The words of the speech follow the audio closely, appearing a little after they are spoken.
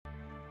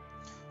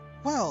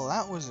Well,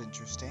 that was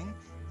interesting.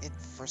 It,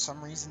 for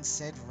some reason,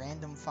 said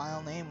random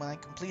file name when I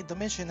completed the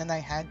mission, and I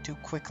had to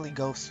quickly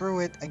go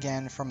through it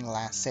again from the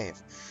last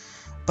save.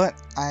 But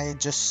I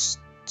just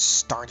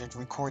started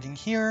recording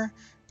here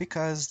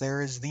because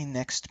there is the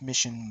next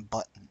mission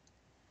button.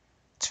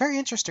 It's very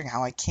interesting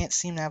how I can't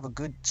seem to have a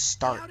good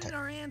start How did to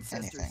our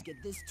ancestors anything. get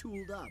this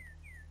tooled up?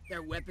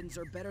 Their weapons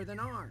are better than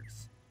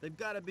ours. They've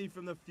got to be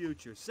from the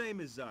future, same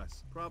as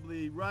us.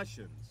 Probably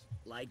Russians.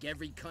 Like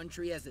every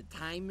country has a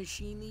time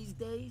machine these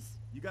days?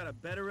 You got a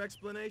better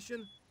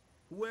explanation?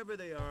 Whoever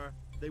they are,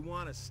 they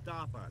want to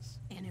stop us.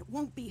 And it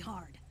won't be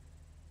hard.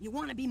 You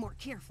want to be more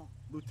careful.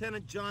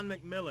 Lieutenant John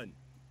McMillan,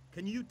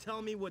 can you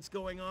tell me what's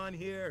going on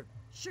here?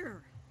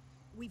 Sure.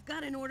 We've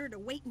got an order to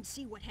wait and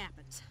see what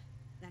happens.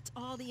 That's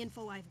all the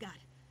info I've got,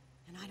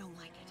 and I don't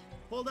like it.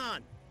 Hold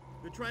on.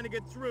 They're trying to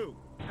get through.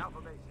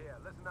 Alpha Base here,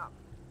 listen up.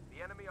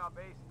 The enemy are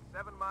based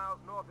 7 miles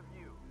north of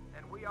you,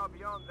 and we are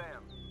beyond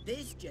them.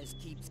 This just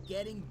keeps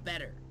getting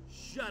better.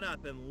 Shut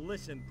up and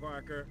listen,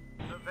 Parker.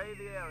 Survey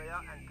the area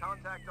and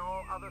contact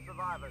all other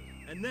survivors.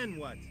 And then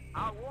what?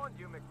 I warned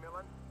you,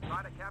 McMillan.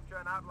 Try to capture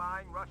an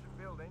outlying Russian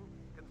building,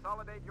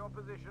 consolidate your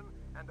position,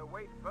 and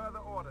await further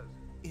orders.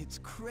 It's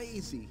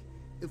crazy.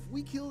 If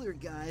we kill their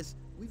guys,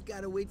 we've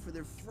got to wait for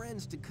their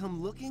friends to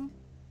come looking?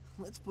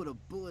 Let's put a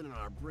bullet in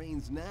our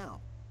brains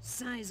now.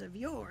 Size of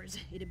yours,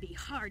 it'd be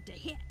hard to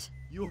hit.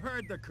 You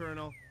heard the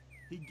Colonel.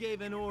 He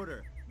gave an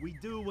order. We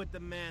do what the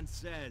man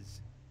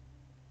says.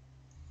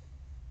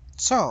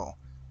 So,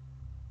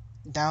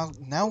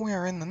 now we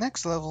are in the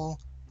next level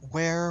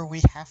where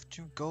we have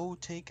to go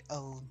take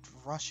a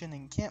Russian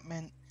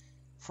encampment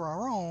for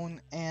our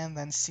own and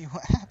then see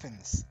what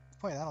happens.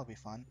 Boy, that'll be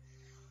fun.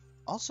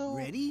 Also,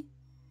 Ready?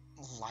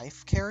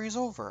 life carries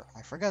over.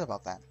 I forgot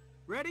about that.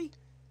 Ready?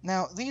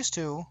 Now, these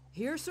two,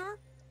 Here, sir?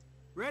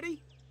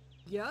 Ready?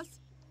 Yes?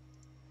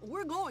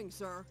 We're going,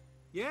 sir.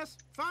 Yes?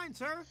 Fine,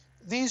 sir.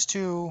 these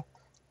two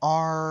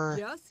are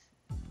Yes?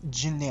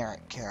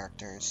 generic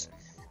characters.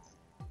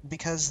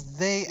 Because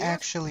they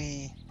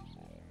actually,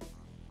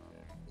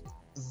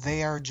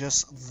 they are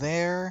just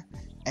there,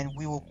 and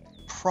we will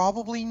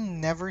probably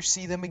never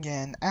see them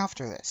again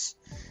after this.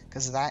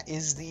 Because that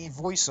is the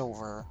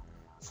voiceover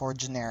for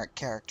generic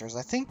characters.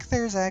 I think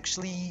there's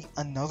actually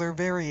another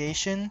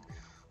variation,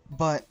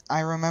 but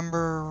I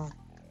remember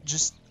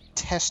just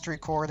test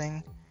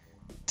recording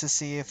to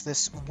see if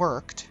this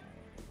worked,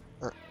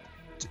 or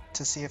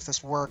to see if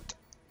this worked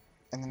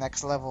in the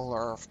next level,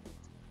 or if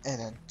it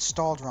had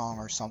stalled wrong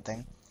or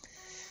something.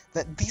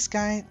 That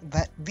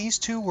these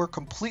two were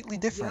completely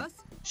different.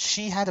 Yes?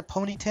 She had a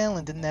ponytail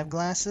and didn't have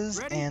glasses,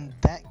 Ready? and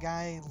that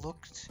guy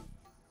looked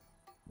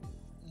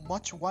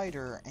much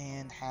whiter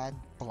and had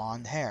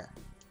blonde hair.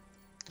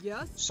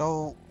 Yes?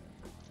 So,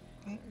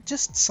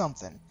 just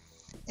something.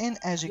 And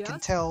as you can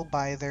Yes? tell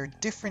by their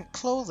different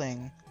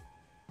clothing,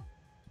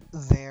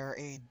 they're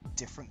a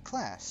different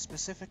class.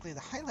 Specifically the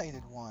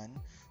highlighted one,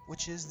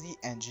 which is the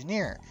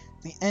engineer.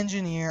 The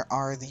engineer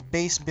are the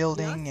base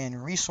building Yes?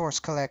 and resource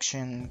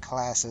collection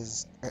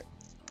class,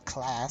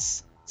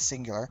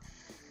 singular.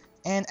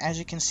 And as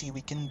you can see,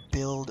 we can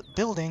build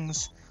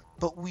buildings,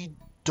 but we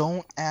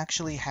don't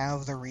actually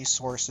have the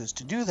resources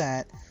to do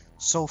that,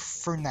 so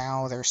for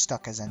now they're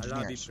stuck as Allah be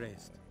engineers.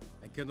 praised.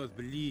 I cannot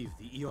believe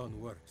the Eon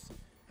works.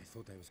 I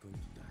thought I was going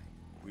to die.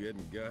 If we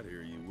hadn't got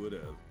here, you would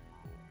have.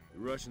 The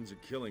Russians are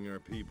killing our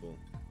people.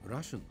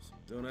 Russians?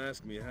 Don't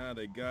ask me how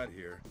they got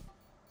here.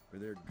 For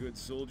they're good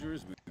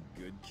soldiers with a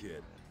good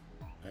kid.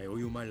 I owe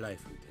you my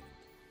life, Lieutenant.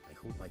 I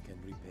hope I can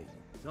repay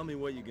you. Tell me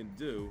what you can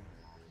do,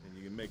 and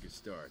you can make a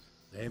start.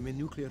 I am a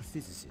nuclear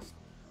physicist.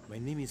 My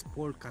name is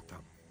Paul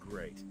Katam.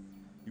 Great.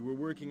 You were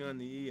working on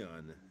the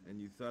Eon, and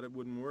you thought it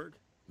wouldn't work?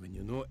 When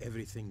you know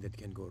everything that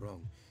can go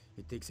wrong,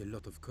 it takes a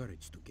lot of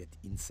courage to get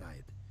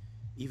inside.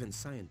 Even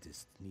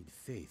scientists need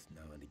faith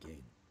now and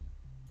again.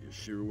 You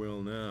sure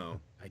will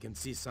now. I can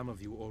see some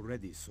of you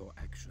already saw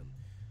action.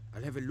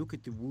 I'll have a look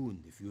at the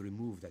wound if you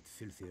remove that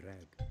filthy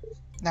rag.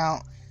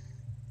 Now,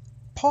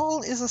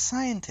 Paul is a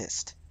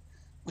scientist,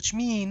 which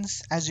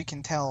means, as you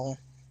can tell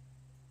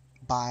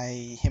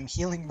by him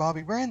healing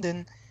Bobby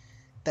Brandon,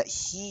 that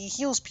he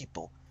heals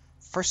people.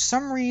 For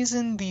some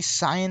reason, the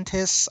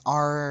scientists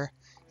are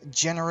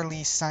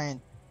generally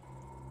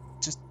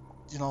just,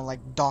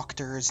 like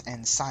doctors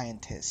and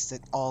scientists.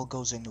 It all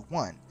goes into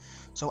one.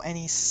 So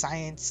any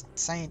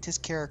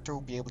scientist character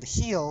will be able to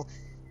heal.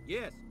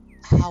 Yes,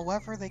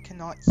 However, they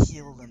cannot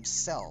heal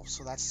themselves.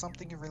 So that's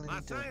something you really my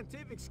need to.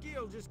 scientific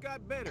skill just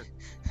got better.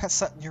 That's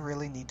something you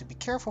really need to be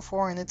careful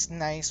for, and it's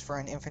nice for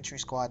an infantry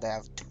squad to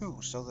have two,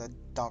 so the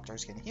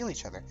doctors can heal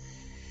each other.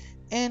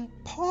 And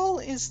Paul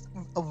is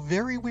a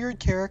very weird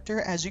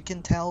character, as you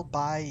can tell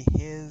by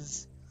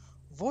his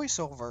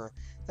voiceover,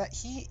 that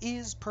he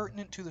is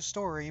pertinent to the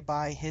story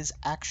by his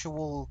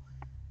actual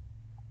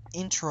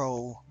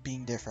intro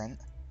being different,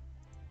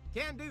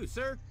 Can do,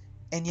 sir.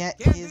 and yet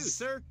Can do, his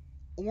sir.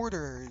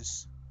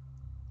 orders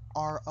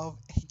are of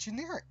a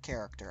generic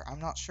character. I'm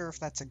not sure if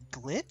that's a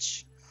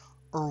glitch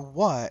or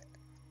what,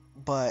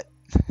 but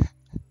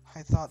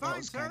I thought that Fine,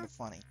 was sir. kind of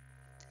funny.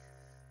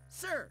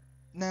 Sir,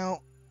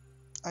 Now,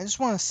 I just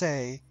want to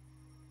say,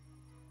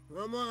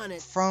 I'm on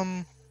it.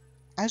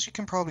 as you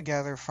can probably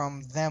gather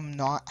from them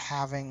not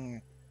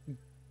having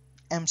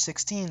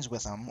M16s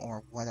with them,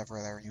 or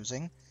whatever they're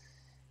using,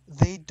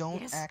 they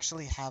don't Yes?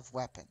 actually have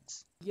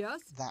weapons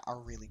Yes? that are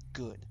really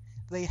good.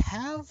 They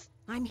have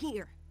I'm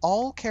here.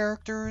 all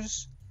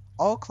characters,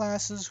 all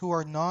classes who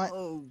are not...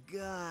 Oh,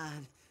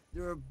 God.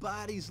 There are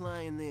bodies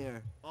lying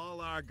there.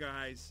 All our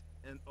guys,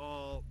 and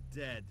all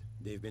dead.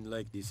 They've been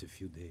like this a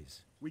few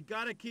days. We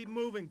gotta keep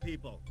moving,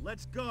 people.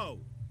 Let's go.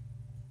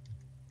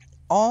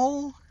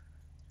 all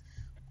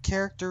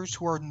characters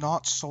who are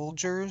not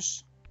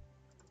soldiers,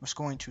 I'm just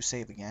going to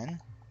save again,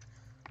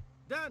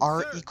 Done,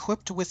 are sir.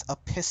 equipped with a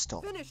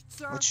pistol, Finished,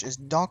 sir. which is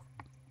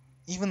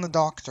even the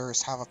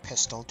doctors have a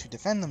pistol to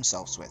defend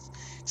themselves with.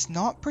 It's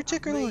not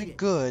particularly it.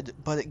 good,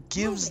 but it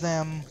gives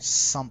them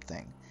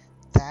something.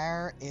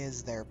 There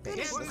is their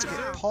base. Let's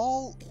get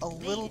Paul a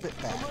little bit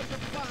back. I'm under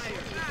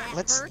fire.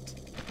 Let's Hurt?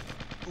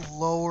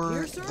 lower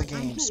Here, sir? the I'm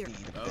game here. speed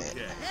a bit.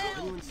 Okay.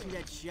 Anyone see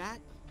that shot?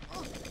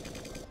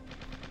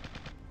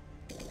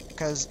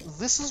 Because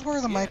this is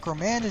where the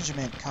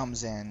micromanagement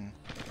comes in.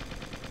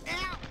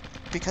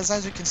 Because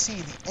as you can see,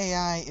 the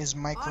AI is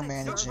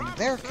micromanaging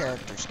their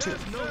characters too.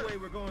 There's no way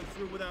we're going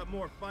through without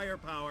more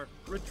firepower.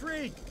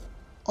 Retreat!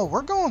 Oh,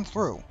 we're going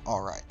through.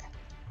 Alright.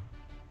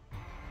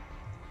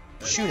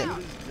 Shoot him.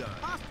 Done.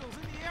 Hostiles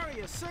in the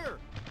area, sir.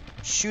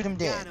 Shoot him Got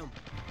dead. him.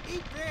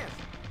 Eat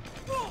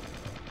this.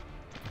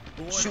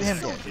 Boy, Shoot him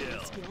dead.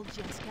 kill. Skill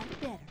just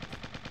got better.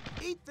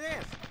 Eat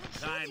this.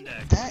 Time to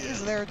That kill.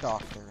 is their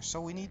doctor,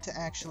 so we need to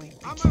actually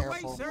be On my way,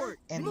 careful. sir.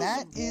 And Move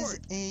that some is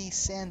board. a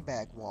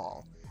sandbag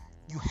wall.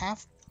 You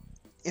have,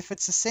 if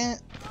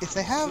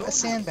they have a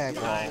sandbag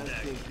wall, Time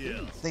to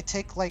kill. they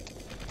take like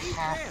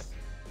half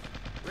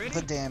Ready?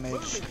 the damage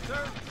Moving,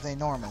 sir. they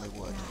normally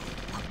would.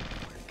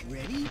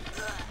 Ready?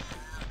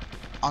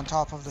 On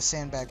top of the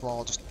sandbag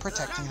wall, just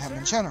protecting them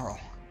in general.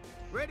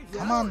 Ready for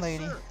Come on, orders,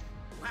 lady. sir.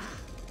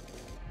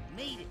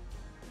 Made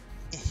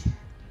it.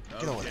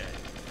 Get away. Okay.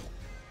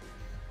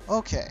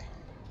 Okay.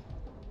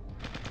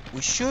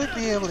 We should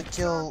be able to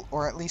kill,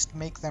 or at least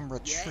make them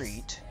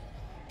retreat.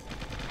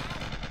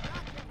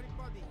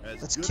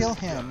 As Let's good kill as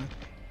him, done.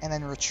 and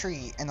then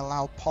retreat, and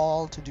allow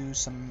Paul to do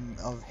some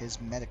of his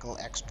medical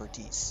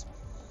expertise.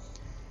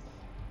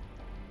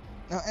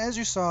 Now, as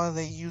you saw,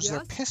 they use their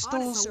Yes,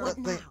 pistols, sir. but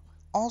What they now?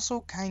 also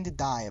kind of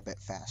die a bit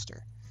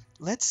faster.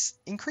 Let's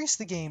increase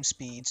the game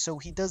speed so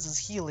he does his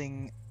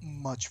healing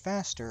much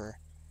faster,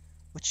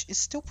 which is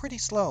still pretty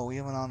slow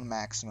even on the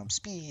maximum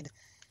speed,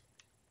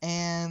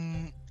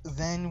 and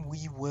then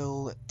we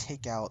will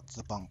take out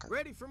the bunker.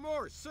 Ready for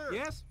more, sir.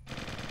 Yes.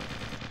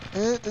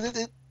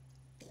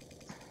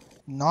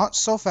 Not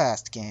so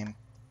fast, game.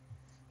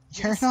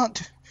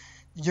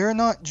 You're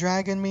not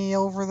dragging me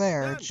over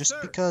there Done, just sir.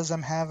 because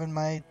I'm having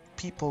my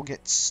people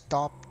get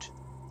stopped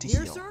to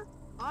Here, heal. sir?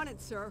 On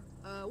it, sir.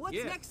 What's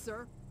Yeah. next,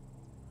 sir?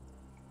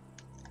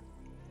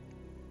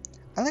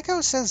 I like how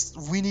it says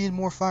we need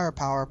more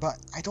firepower, but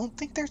I don't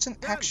think there's an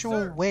Done, actual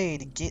sir. way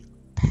to get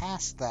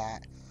past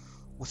that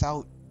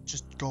without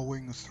just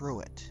going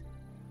through it.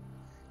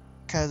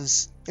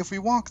 Because if we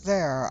walk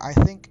there, I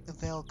think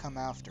they'll come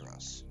after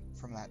us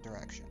from that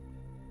direction.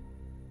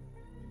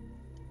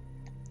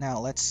 Now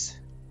let's...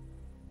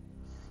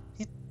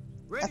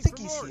 Ready I think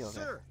for he's more, healed it.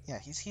 sir. Yeah,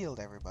 he's healed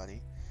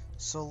everybody.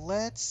 So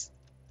let's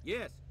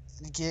Yes.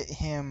 get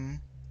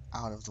him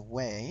out of the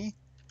way.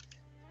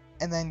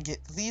 And then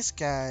get these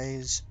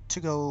guys to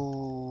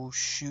go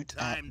shoot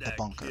Time at the to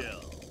bunker.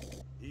 kill.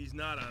 He's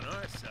not on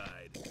our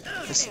side.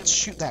 Just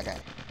shoot that guy.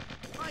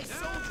 My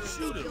soldier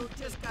skill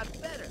just got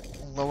better.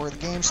 Lower the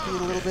game speed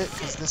a little bit,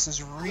 because this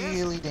is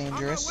really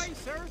dangerous. On my way,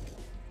 sir.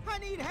 I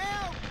need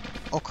help.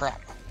 Oh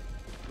crap.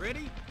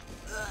 Ready?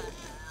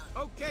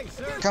 Okay,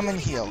 sir. Come and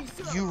heal.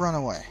 You run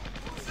away.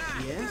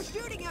 They're Yes?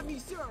 shooting at me,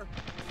 sir.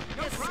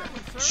 No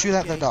problem, sir. Shoot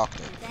at the Okay.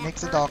 doctor. Make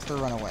the doctor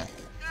run away.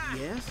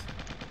 Yes?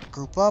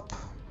 Group up.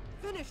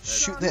 Finished,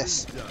 Shoot sir.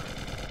 this.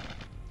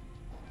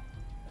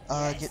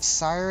 Done. Get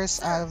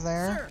Cyrus out of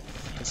there, Sir.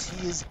 because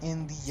he is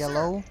in the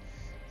yellow,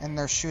 and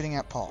they're shooting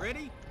at Paul.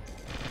 Ready?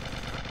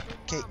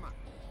 'Kay. Let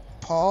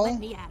Paul,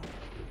 me at him.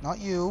 not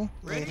you,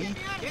 Ready? lady.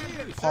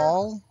 Can do, sir.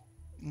 Paul,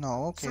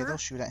 no, okay, Sir? they'll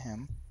shoot at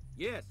him.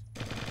 Yes.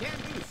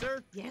 Can do,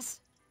 sir. Yes,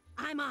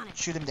 I'm on it.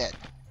 Shoot him dead.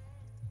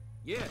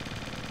 Yes.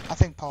 I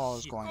think Paul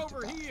is going to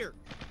Over die. here.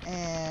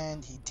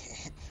 And he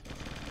did.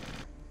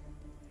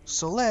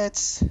 So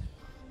let's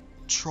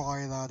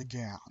try that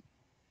again.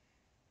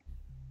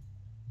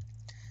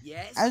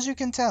 Yes. As you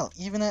can tell,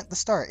 even at the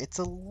start, it's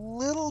a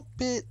little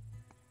bit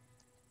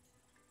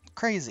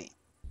crazy.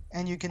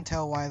 And you can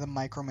tell why the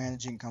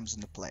micromanaging comes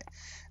into play.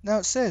 Now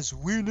it says,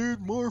 we need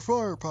more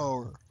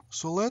firepower.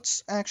 So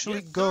let's actually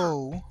Yes, sir.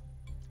 go...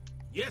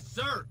 Yes,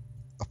 sir.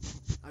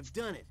 I've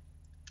done it.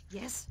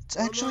 Yes, Let's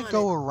I'm actually on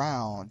go it.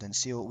 around and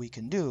see what we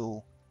can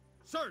do.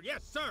 Sir,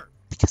 yes, sir.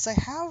 Because I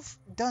have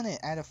done it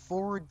at a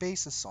forward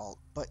base assault,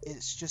 but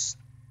it's just,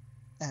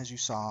 as you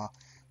saw,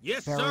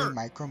 Yes, very sir.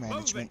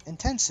 micromanagement Moving.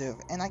 intensive,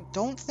 and I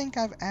don't think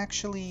I've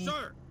actually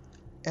Sir.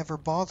 ever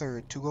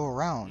bothered to go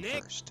around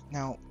Nick? first.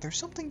 Now, there's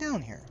something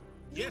down here.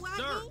 Yes,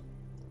 sir.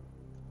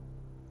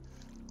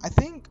 I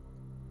think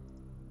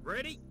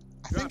Ready?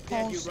 think Drop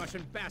dead, you Paul's...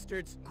 Russian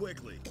bastards.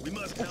 Quickly, we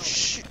must Oh help.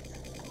 shit!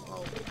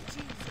 Oh,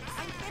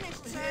 I'm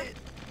finished, sir.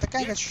 That guy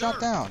Yes, got shot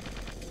sir. down.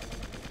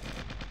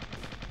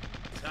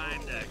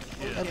 Time to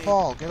kill. Hey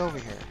Paul, get over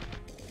here.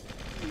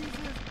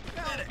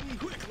 Medic,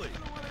 quickly.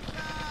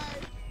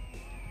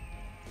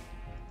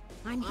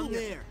 I'm I'm here.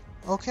 there.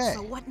 Okay.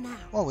 So what now?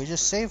 Well, we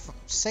just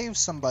saved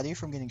somebody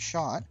from getting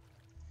shot,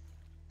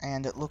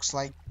 and it looks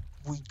like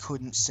we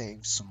couldn't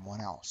save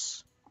someone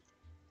else.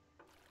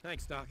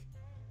 thanks, Doc.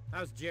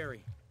 How's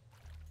Jerry?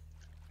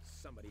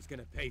 Somebody's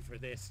gonna pay for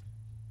this.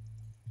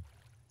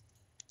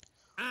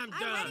 I'm I'm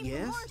done. ready Yes?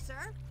 for more,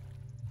 sir.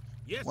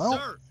 Yes, Well-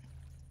 sir.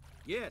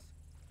 Yes.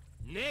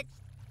 Next.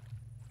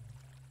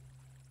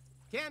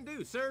 Can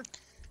do, sir.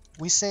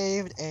 We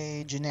saved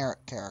a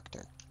generic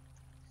character.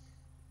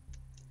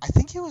 I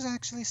think it was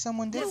actually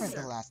someone Yes, different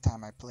sir. the last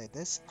time I played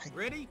this,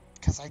 Ready?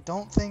 because I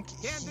don't think Can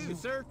he do,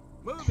 sir.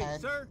 Moving,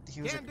 had- sir.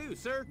 he was Can do,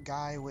 sir.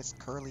 guy with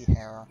curly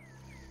hair,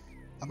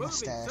 a Moving,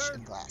 mustache, sir.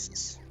 and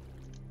glasses.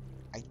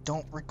 I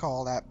don't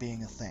recall that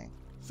being a thing.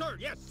 Sir,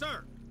 yes,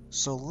 sir.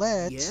 So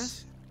let's,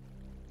 Yes?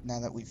 now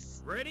that we've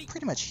Ready?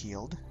 pretty much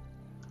healed,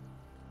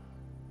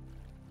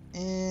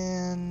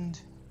 and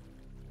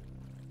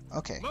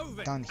okay,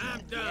 Moving. done I'm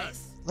healing. done.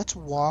 Let's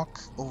walk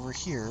over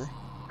here,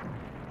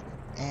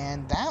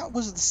 and that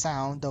was the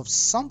sound of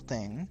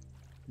something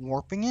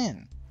warping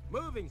in.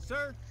 Moving,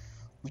 sir.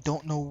 We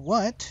don't know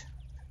what,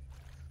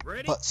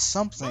 Ready? but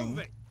something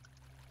Moving.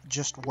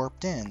 just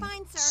warped in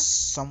Fine, sir.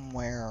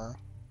 somewhere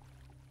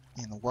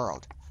in the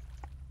world.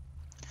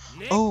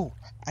 Next. Oh,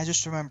 I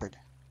just remembered.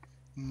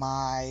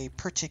 My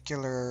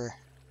particular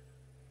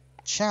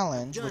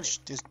challenge, Done which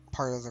is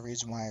part of the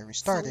reason why I So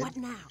restarted, what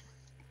now?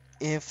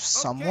 if Okay,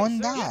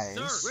 someone sir. Yes,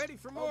 dies, sir. Ready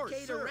for more, Okay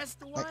to sir. rest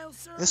a Like, while,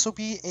 sir. this will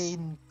be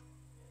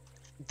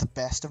the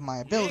best of my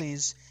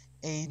abilities,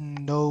 a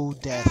no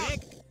death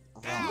Nick.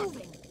 round.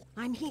 Moving.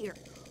 I'm here.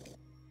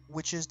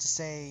 Which is to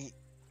say,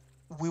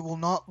 we will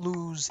not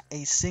lose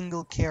a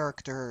single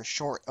character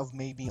short of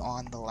maybe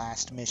on the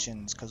last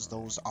missions, because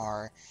those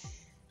are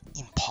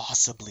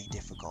impossibly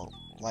difficult.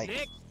 Like,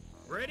 Nick.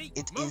 Ready?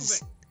 it Moving.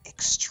 is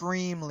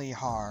extremely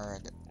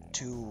hard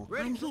to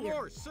Ready I'm for here.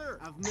 more, sir.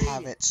 I've made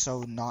have it. it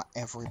so not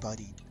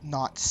everybody,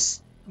 not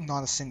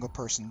a single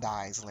person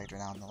dies later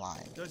down the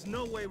line. There's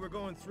no way we're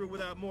going through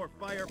without more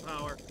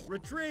firepower.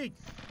 Retreat!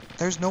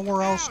 There's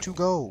nowhere else to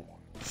go,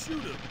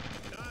 Shoot him!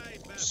 Die,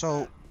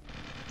 so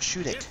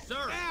shoot it. Yes,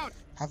 sir. Out.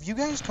 Have you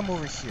guys come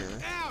over here,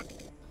 Out.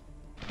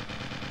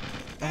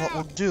 and what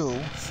we'll do,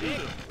 Nick.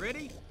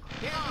 Ready?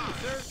 Can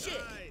do, sir.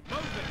 shit.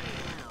 Moving.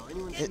 Now,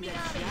 anyone It- see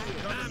that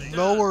shot? I'm done.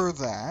 lower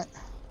that,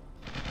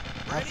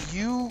 Ready? have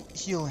you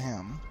heal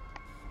him,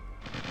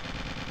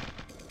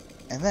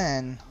 and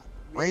then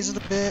raise it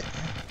a bit.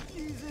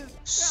 Jesus,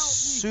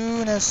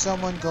 Soon as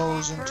someone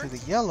goes into the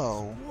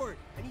yellow, support.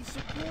 I need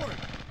support.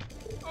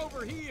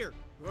 Over here.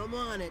 I'm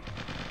on it.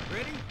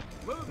 Ready?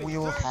 Moving, we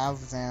will sir.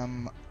 have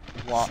them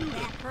walk, That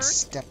hurt?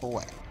 step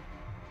away.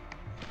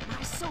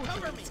 My soldier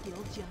Cover me.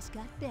 skill just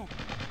got better.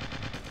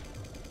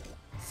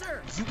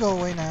 Sir. You go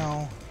away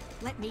now,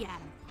 Let me at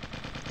him.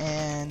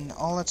 and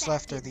all that's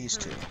left are these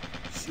two.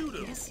 Shoot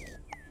him! Yes.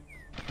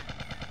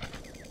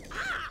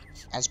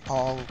 As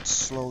Paul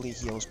slowly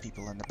heals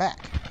people in the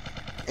back.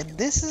 And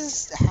this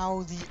is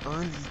how the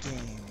early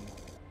game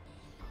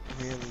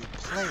really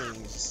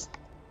plays.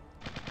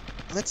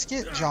 Let's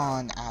get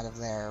John out of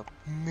there,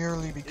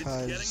 merely It's getting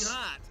because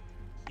hot!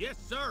 Yes,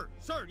 sir.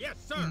 Sir, yes,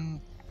 sir.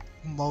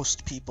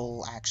 most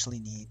people actually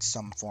need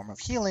some form of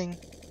healing.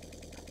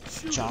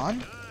 Shoot John?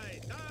 him.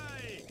 Die!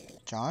 Die!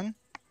 John?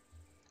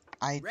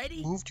 I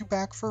Ready? moved you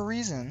back for a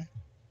reason.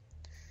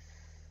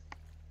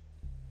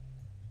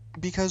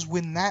 Because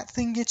when that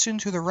thing gets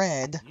into the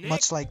red, Nick?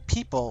 much like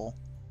people,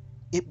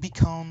 it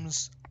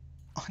becomes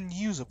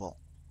unusable.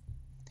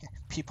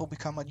 People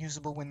become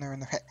unusable when they're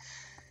in the red.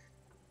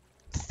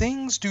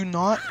 Things do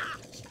not...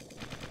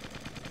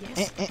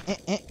 Yes.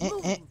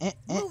 Eh.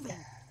 Moving.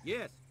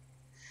 Yes.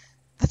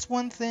 That's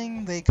one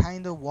thing, they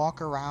kind of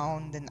walk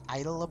around and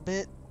idle a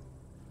bit.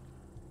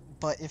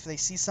 But if they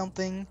see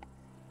something,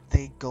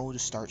 they go to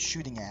start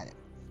shooting at it.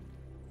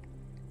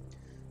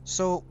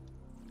 So,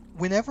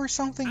 whenever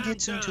something I'm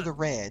gets into done. the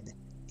red,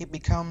 it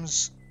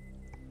becomes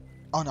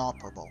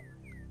unoperable.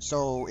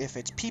 So, if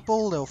it's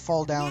people, they'll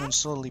fall down and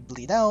slowly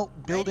bleed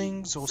out.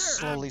 Buildings will Sir,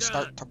 slowly I'm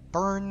start done. to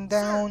burn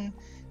down.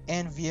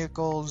 And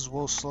vehicles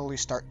will slowly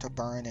start to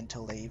burn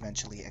until they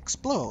eventually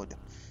explode.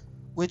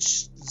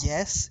 Which,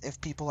 yes, if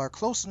people are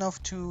close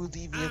enough to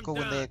the vehicle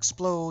when they done.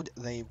 explode,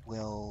 they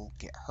will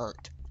get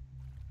hurt.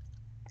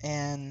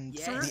 And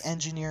Yes. the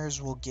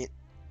engineers will get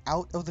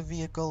out of the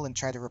vehicle and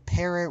try to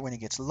repair it when it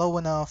gets low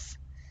enough.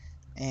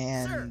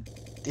 And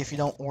if you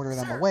don't order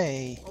them Sir.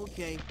 away,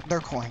 Okay. they're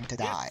going to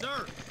die. Yes,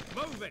 sir.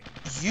 Moving.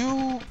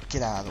 You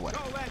get out of the way.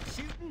 All that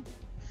shooting.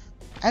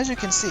 As you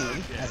can see,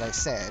 as I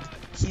said,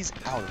 he's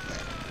out of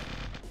there.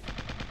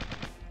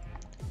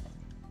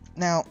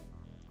 Now,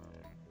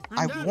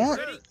 I done. want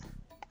Ready?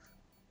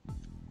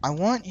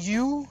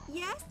 you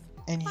Yes?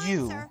 and Fine,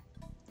 you sir.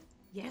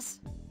 Yes?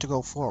 to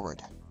go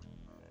forward.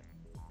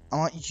 I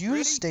want you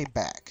Ready? to stay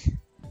back.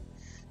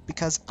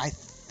 Because I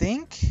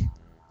think...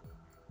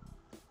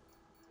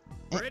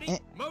 Ready?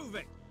 Move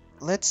it.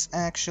 Let's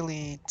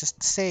actually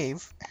just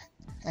save.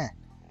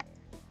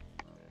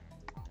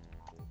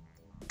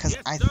 Because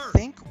Yes, I sir.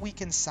 think we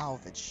can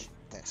salvage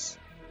this.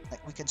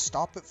 Like, we can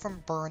stop it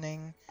from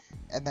burning,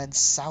 and then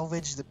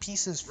salvage the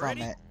pieces from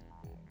Ready? it.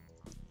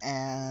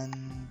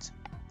 And...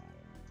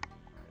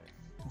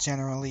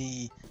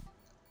 generally,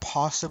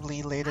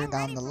 possibly later I'm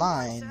down ready the for more,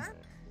 line, sir.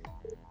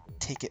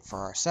 take it for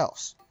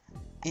ourselves.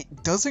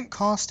 It doesn't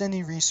cost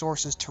any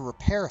resources to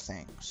repair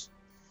things,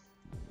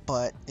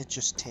 but it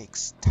just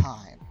takes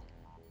time.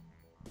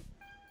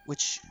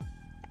 Which,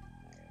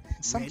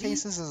 in some Ready?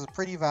 cases, is a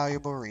pretty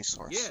valuable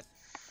resource. Yes.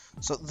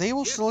 So they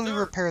will Yes, slowly sir.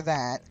 repair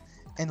that,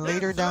 and Yes,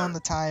 later down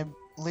sir.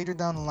 later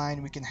down the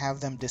line, we can have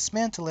them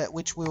dismantle it,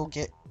 which will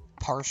get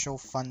partial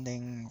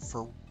funding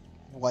for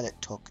what it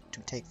took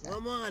to take that.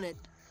 I'm on it.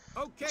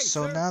 Okay,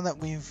 So sir. now that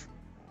we've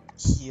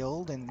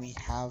healed and we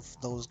have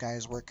those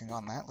guys working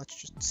on that, let's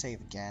just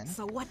save again.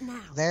 So what now?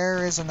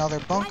 There is another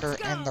bunker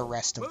Let's go. and the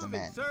rest of the Move it,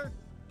 men sir.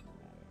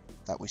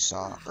 that we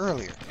saw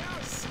earlier.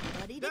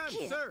 Somebody to Done,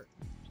 kill. sir.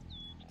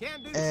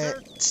 Can do,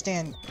 sir.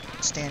 Stand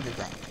your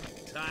ground.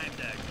 Time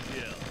to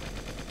kill.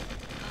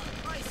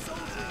 My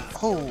soldiers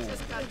Oh,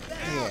 just got back.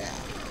 yeah.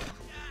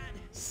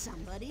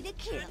 Somebody to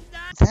kill.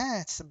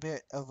 That's a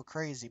bit of a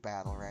crazy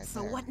battle right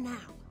So there. what now?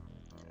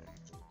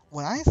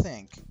 What I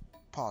think,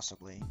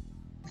 possibly,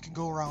 we can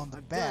go around the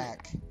I've done it.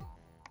 back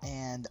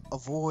and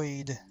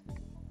avoid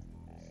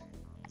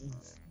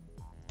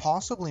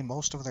possibly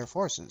most of their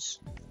forces.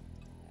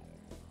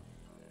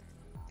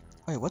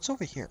 Wait, what's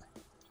over here?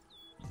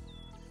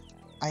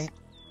 I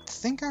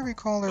think I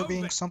recall there Move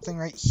being it. something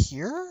right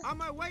here? On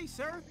my way,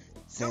 sir.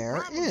 There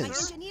problem, My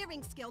is.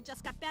 engineering skill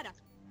just got better.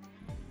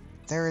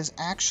 There is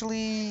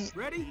actually...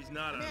 Ready? He's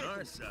not on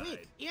our side.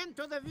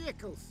 Into the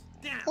vehicles.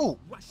 Damn, Oh.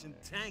 Russian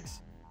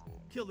tanks.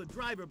 Kill the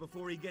driver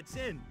before he gets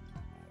in.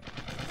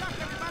 Stop,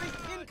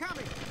 everybody.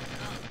 Incoming.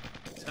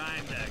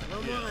 Time to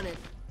I'm kill. on it.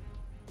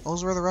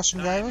 Those were the Russian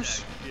Time drivers?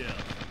 to kill.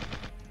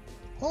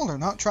 Oh, they're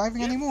not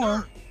driving Yes,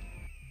 anymore. sir.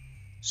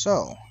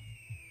 So,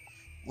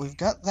 we've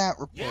got that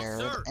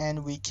repaired, sir.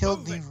 and we killed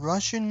Move the it.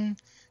 Russian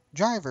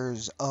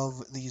drivers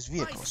of these My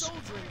vehicles.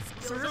 soldiering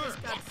skills Sir.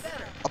 just got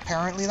better.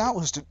 Apparently that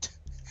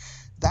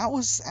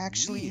was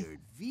actually... Weird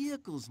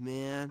vehicles,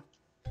 man.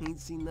 Ain't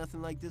seen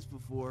nothing like this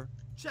before.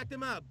 Check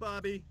them out,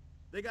 Bobby.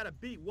 They got a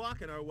beat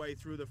walking our way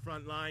through the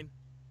front line.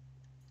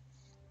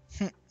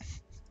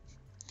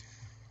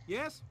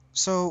 Yes.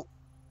 So,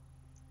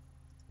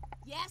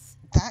 Yes?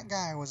 that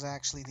guy was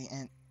actually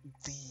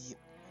the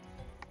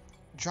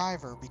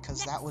driver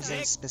because that was a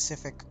Nick.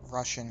 specific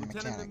Russian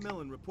Lieutenant mechanic.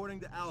 McMillan reporting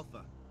to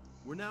Alpha.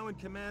 We're now in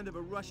command of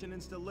a Russian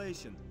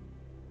installation.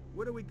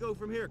 Where do we go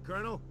from here,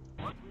 Colonel?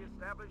 Once we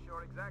establish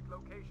your exact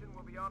location,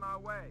 we'll be on our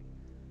way.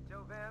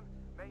 Till then,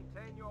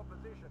 maintain your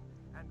position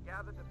and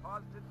gather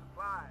deposited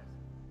supplies.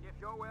 If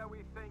you're where we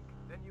think,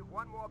 then you've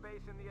one more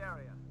base in the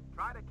area.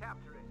 Try to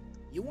capture it.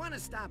 You want to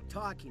stop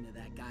talking to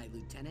that guy,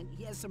 Lieutenant.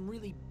 He has some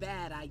really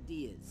bad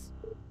ideas.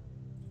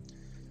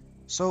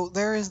 So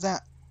there is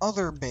that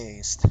other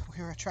base that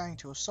we were trying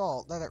to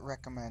assault that it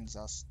recommends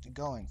us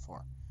going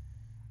for.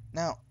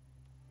 Now,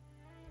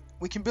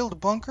 we can build a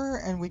bunker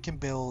and we can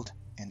build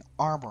an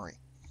armory.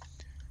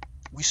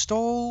 We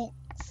stole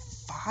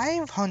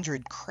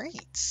 500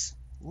 crates.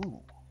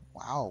 Ooh,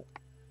 wow.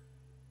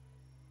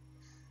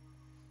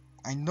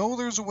 I know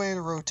there's a way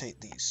to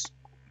rotate these,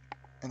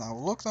 and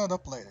I'll look that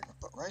up later,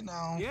 but right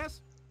now,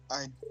 Yes.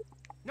 I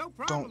No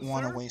problem, don't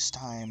want to sir. waste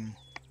time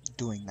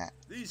doing that.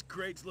 These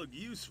crates look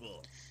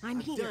useful. I'm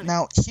here. done it.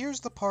 Now, here's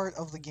the part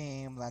of the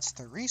game that's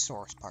the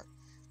resource part.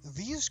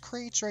 These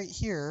crates right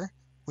here,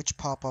 which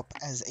pop up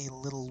as a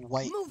little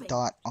white Moving.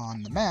 dot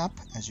on the map,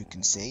 as you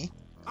can see,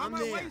 On I'm my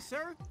there. way,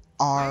 sir.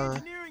 are My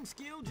engineering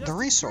skill just the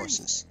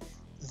resources.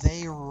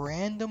 They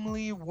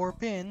randomly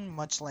warp in,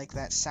 much like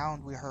that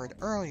sound we heard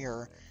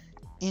earlier,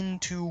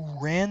 into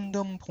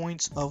random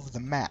points of the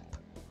map.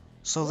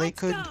 So they Let's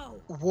could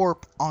go.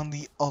 warp on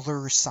the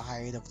other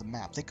side of the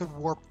map. They could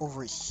warp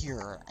over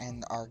here,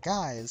 and our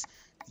guys,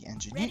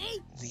 Ready?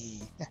 the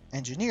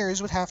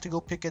engineers, would have to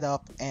go pick it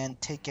up and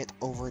take it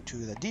over to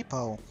the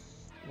depot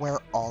where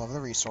all of the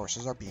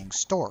resources are being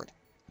stored.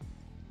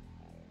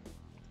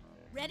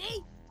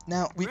 Ready?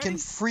 Now, we can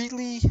Ready?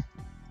 freely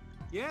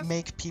Yes.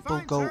 make people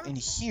Fine, go sir. in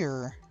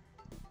here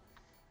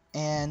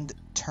and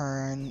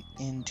turn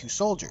into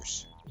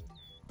soldiers.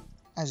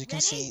 As you can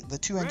Ready? see, the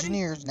two Ready?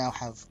 engineers now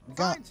have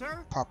Fine,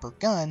 sir. proper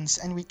guns,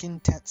 and we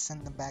can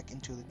send them back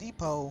into the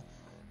depot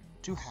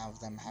to have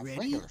them have Ready?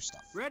 regular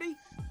stuff. Ready?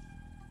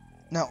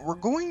 Now, we're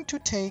going to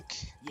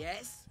take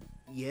Yes?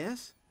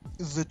 Yes?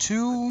 the I've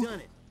two done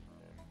it.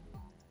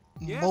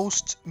 Yes?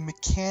 most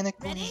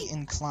mechanically Ready?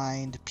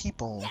 inclined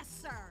people Yes,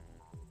 sir.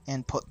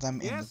 and put them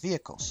in the Yes?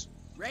 vehicles.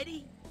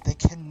 Ready? They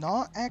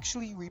cannot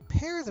actually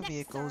repair the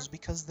vehicles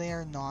because they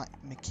are not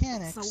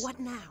mechanics. So what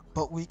now?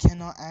 But we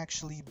cannot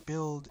actually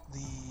build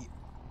the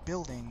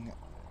building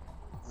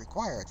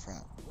required for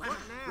them. Wow.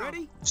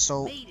 Ready?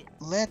 So Made it.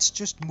 let's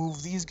just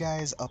move these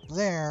guys up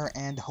there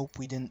and hope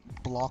we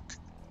didn't block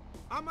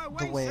On my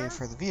the way sir.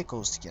 for the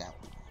vehicles to get out.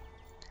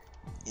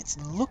 It's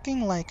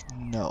looking like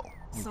no,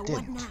 we So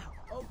didn't. what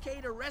now?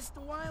 Okay to rest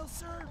a while,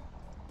 sir?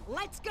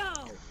 Let's go!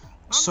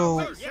 So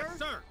Yes,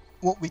 sir.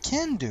 what we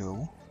can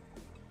do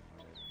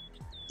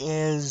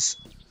is...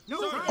 No,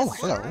 Oh,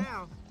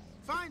 hello.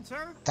 Fine,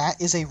 sir.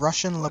 That is a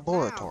Russian What now?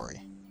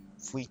 laboratory.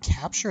 If we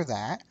capture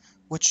that,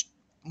 which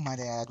my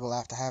dad will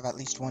have to have at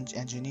least one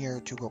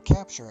engineer to go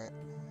capture it,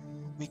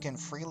 we can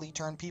freely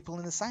turn people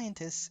into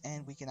scientists,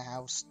 and we can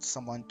have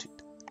someone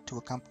to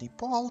accompany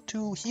Paul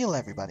to heal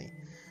everybody.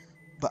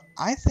 But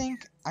I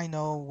think I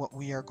know what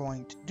we are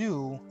going to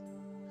do,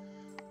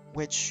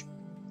 which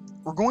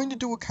we're going to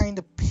do a kind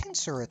of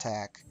pincer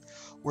attack,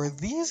 where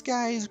these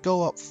guys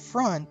go up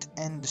front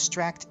and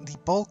distract the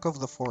bulk of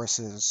the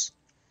forces,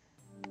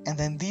 and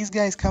then these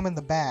guys come in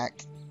the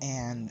back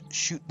and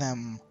shoot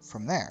them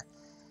from there.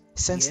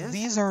 Since Yes?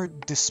 these are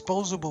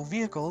disposable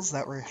vehicles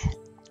that were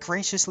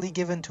graciously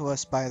given to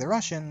us by the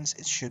Russians,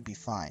 it should be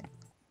fine.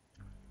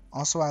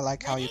 Also, I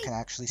like how you can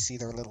actually see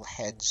their little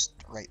heads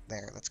right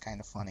there. That's kind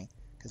of funny,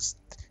 because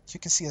you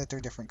can see that they're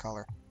different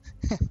color.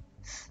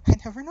 I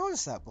never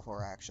noticed that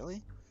before,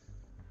 actually.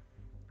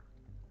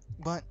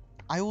 But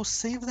I will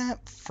save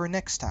that for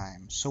next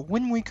time. So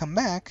when we come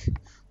back,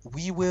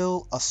 we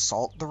will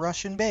assault the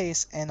Russian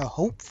base and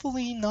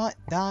hopefully not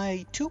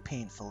die too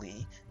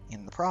painfully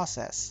in the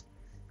process.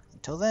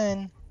 Until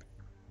then,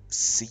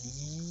 see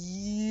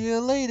you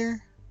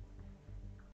later.